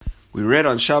We read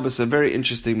on Shabbos a very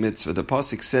interesting mitzvah. The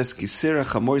pasuk says, "Kisira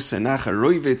chamoisa nacha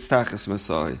roivetz tachas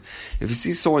masai." If you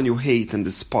see someone you hate and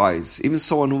despise, even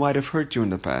someone who might have hurt you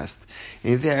in the past,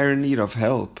 and they are in need of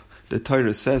help, the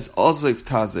Torah says, "Oziv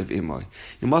taziv imoi."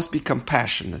 You must be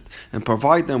compassionate and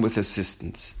provide them with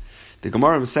assistance. The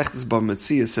Gemara Masechtas Bava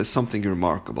Metzia says something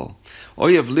remarkable.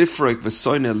 Oyev lifroik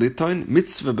v'soine litoin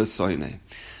mitzvah b'soine.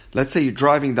 Let's say you're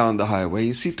driving down the highway,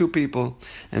 you see two people,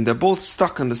 and they're both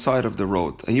stuck on the side of the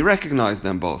road, and you recognize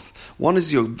them both. One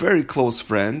is your very close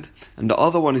friend, and the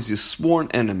other one is your sworn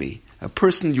enemy, a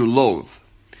person you loathe.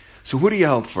 So who do you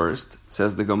help first?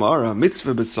 Says the Gemara,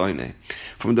 mitzvah b'soine.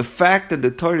 From the fact that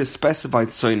the Torah specified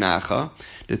soinacha,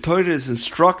 the Torah is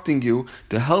instructing you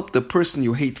to help the person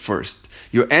you hate first.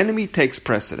 Your enemy takes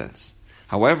precedence.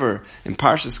 However, in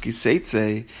Parshas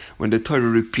Kiseitze, when the Torah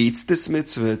repeats this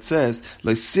mitzvah, it says,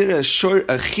 "Le'sira shor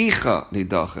achicha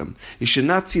nidachem." You should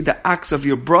not see the axe of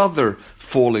your brother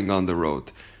falling on the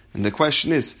road. And the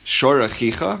question is, shor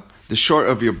achicha, the shor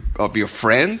of your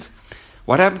friend?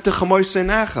 What happened to Chamoy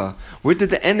Seinacha? Where did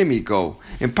the enemy go?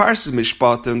 In Parshas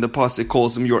Mishpatim, the pasuk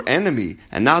calls him your enemy,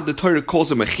 and now the Torah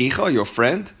calls him achicha, your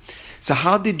friend. So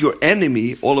how did your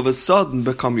enemy all of a sudden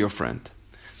become your friend?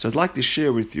 So I'd like to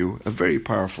share with you a very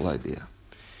powerful idea.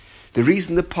 The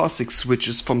reason the pasuk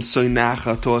switches from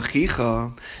soinacha to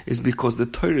achicha is because the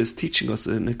Torah is teaching us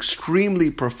an extremely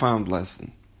profound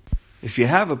lesson. If you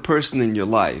have a person in your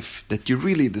life that you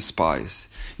really despise,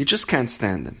 you just can't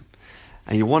stand him,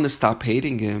 and you want to stop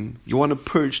hating him, you want to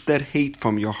purge that hate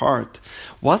from your heart,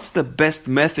 what's the best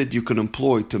method you can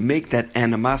employ to make that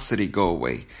animosity go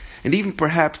away, and even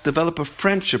perhaps develop a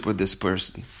friendship with this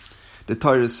person? The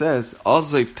Torah says,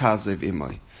 "Aziv taziv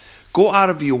imoi." Go out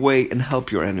of your way and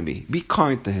help your enemy. Be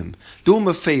kind to him. Do him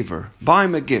a favor. Buy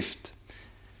him a gift.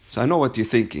 So I know what you're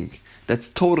thinking. That's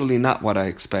totally not what I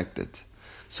expected.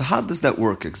 So how does that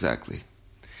work exactly?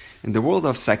 In the world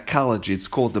of psychology, it's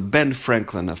called the Ben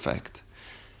Franklin effect.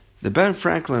 The Ben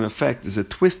Franklin effect is a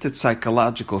twisted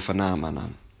psychological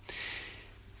phenomenon.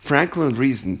 Franklin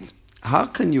reasoned, how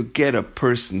can you get a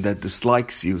person that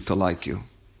dislikes you to like you?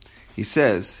 He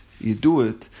says, you do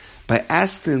it by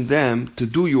asking them to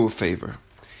do you a favor.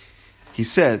 He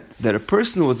said that a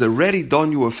person who has already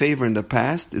done you a favor in the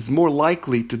past is more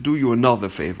likely to do you another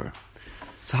favor.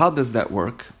 So how does that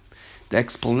work? The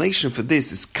explanation for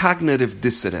this is cognitive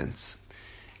dissonance.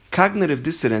 Cognitive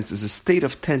dissonance is a state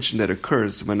of tension that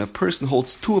occurs when a person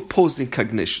holds two opposing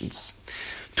cognitions,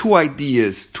 two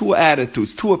ideas, two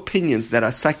attitudes, two opinions that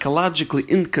are psychologically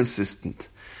inconsistent.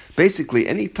 Basically,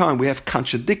 anytime we have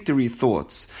contradictory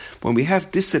thoughts, when we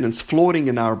have dissonance floating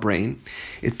in our brain,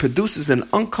 it produces an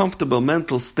uncomfortable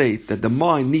mental state that the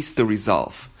mind needs to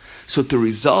resolve. So to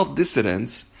resolve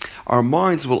dissonance, our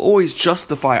minds will always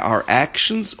justify our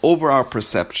actions over our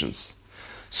perceptions.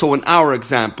 So in our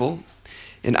example,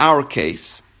 in our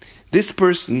case, this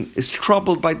person is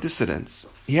troubled by dissonance.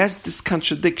 He has this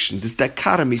contradiction, this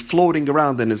dichotomy floating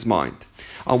around in his mind.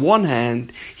 On one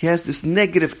hand, he has this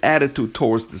negative attitude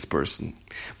towards this person.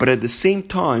 But at the same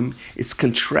time, it's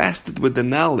contrasted with the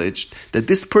knowledge that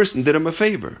this person did him a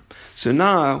favor. So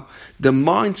now, the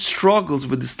mind struggles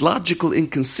with this logical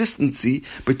inconsistency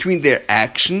between their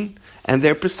action and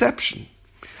their perception.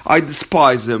 I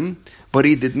despise him, but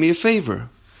he did me a favor.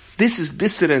 This is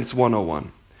Dissonance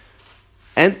 101.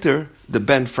 Enter the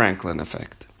Ben Franklin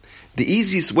effect. The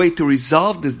easiest way to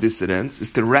resolve this dissonance is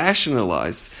to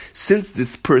rationalize, since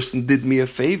this person did me a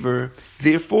favor,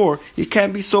 therefore he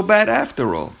can't be so bad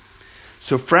after all.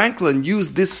 So Franklin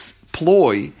used this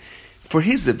ploy for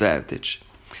his advantage,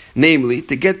 namely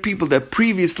to get people that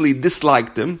previously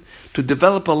disliked him to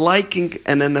develop a liking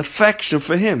and an affection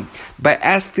for him by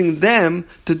asking them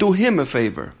to do him a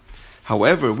favor.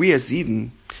 However, we as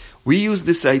Eden, we use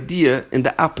this idea in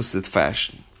the opposite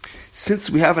fashion. Since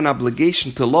we have an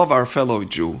obligation to love our fellow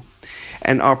Jew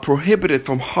and are prohibited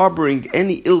from harboring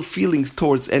any ill feelings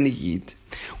towards any Yid,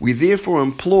 we therefore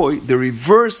employ the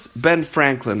reverse Ben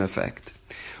Franklin effect.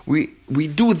 We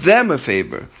do them a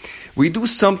favor. We do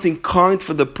something kind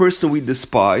for the person we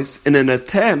despise in an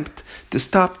attempt to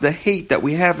stop the hate that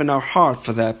we have in our heart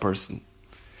for that person.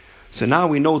 So now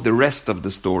we know the rest of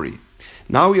the story.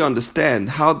 Now we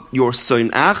understand how your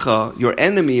soinacha, your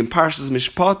enemy in Parshas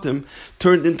Mishpatim,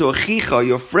 turned into achicha,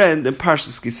 your friend in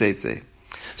Parshas Kiseitze.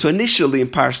 So initially in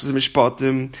Parshas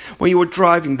Mishpatim, when you were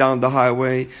driving down the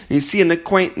highway, and you see an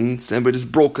acquaintance and with his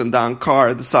broken down car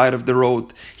at the side of the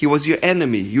road, he was your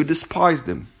enemy, you despised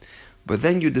him. But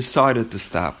then you decided to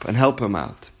stop and help him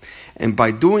out. And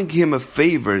by doing him a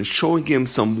favor and showing him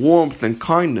some warmth and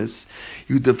kindness,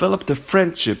 you developed a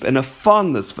friendship and a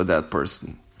fondness for that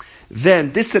person.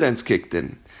 Then dissonance kicked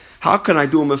in. How can I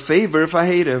do him a favor if I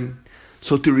hate him?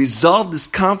 So to resolve this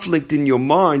conflict in your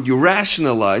mind, you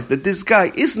rationalize that this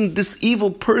guy isn't this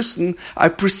evil person I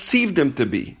perceived him to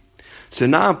be. So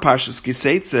now in Parshas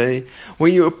Kiseitze,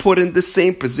 when you are put in the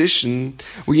same position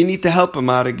where you need to help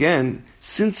him out again,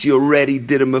 since you already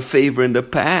did him a favor in the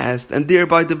past and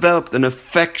thereby developed an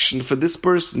affection for this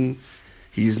person,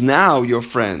 he's now your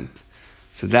friend.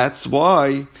 So that's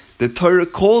why the Torah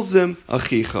calls him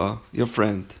Achicha, your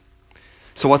friend.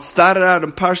 So what started out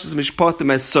in Parshas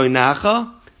Mishpatim as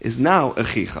Soinacha is now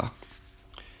Achicha.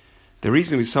 The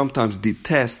reason we sometimes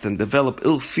detest and develop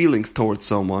ill feelings towards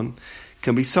someone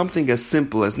can be something as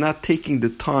simple as not taking the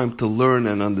time to learn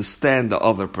and understand the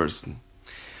other person.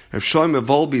 Rav Shlomo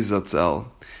Wolbe Zatzal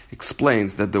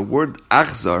explains that the word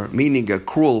achzar, meaning a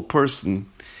cruel person,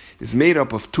 is made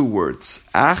up of two words,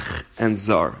 ach and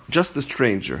zar, just a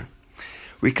stranger.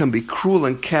 We can be cruel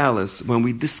and callous when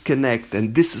we disconnect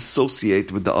and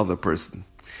disassociate with the other person.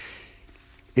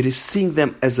 It is seeing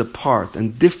them as apart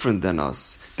and different than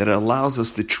us that allows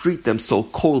us to treat them so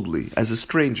coldly as a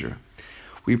stranger.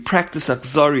 We practice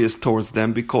achzarias towards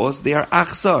them because they are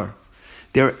achzar.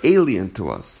 They are alien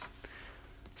to us.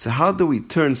 So how do we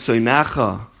turn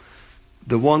soinacha,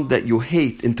 the one that you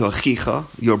hate, into achicha,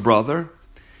 your brother?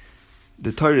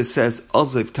 The Torah says,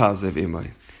 Azev tazev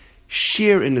imay.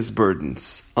 Share in his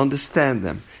burdens, understand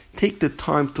them, take the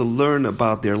time to learn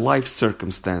about their life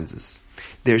circumstances,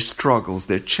 their struggles,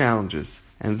 their challenges,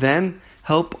 and then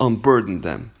help unburden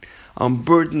them.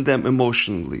 Unburden them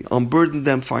emotionally, unburden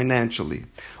them financially,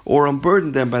 or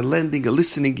unburden them by lending a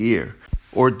listening ear,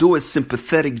 or do a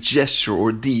sympathetic gesture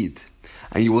or deed,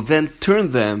 and you will then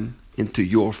turn them into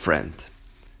your friend.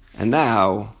 And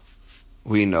now,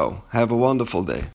 we know. Have a wonderful day.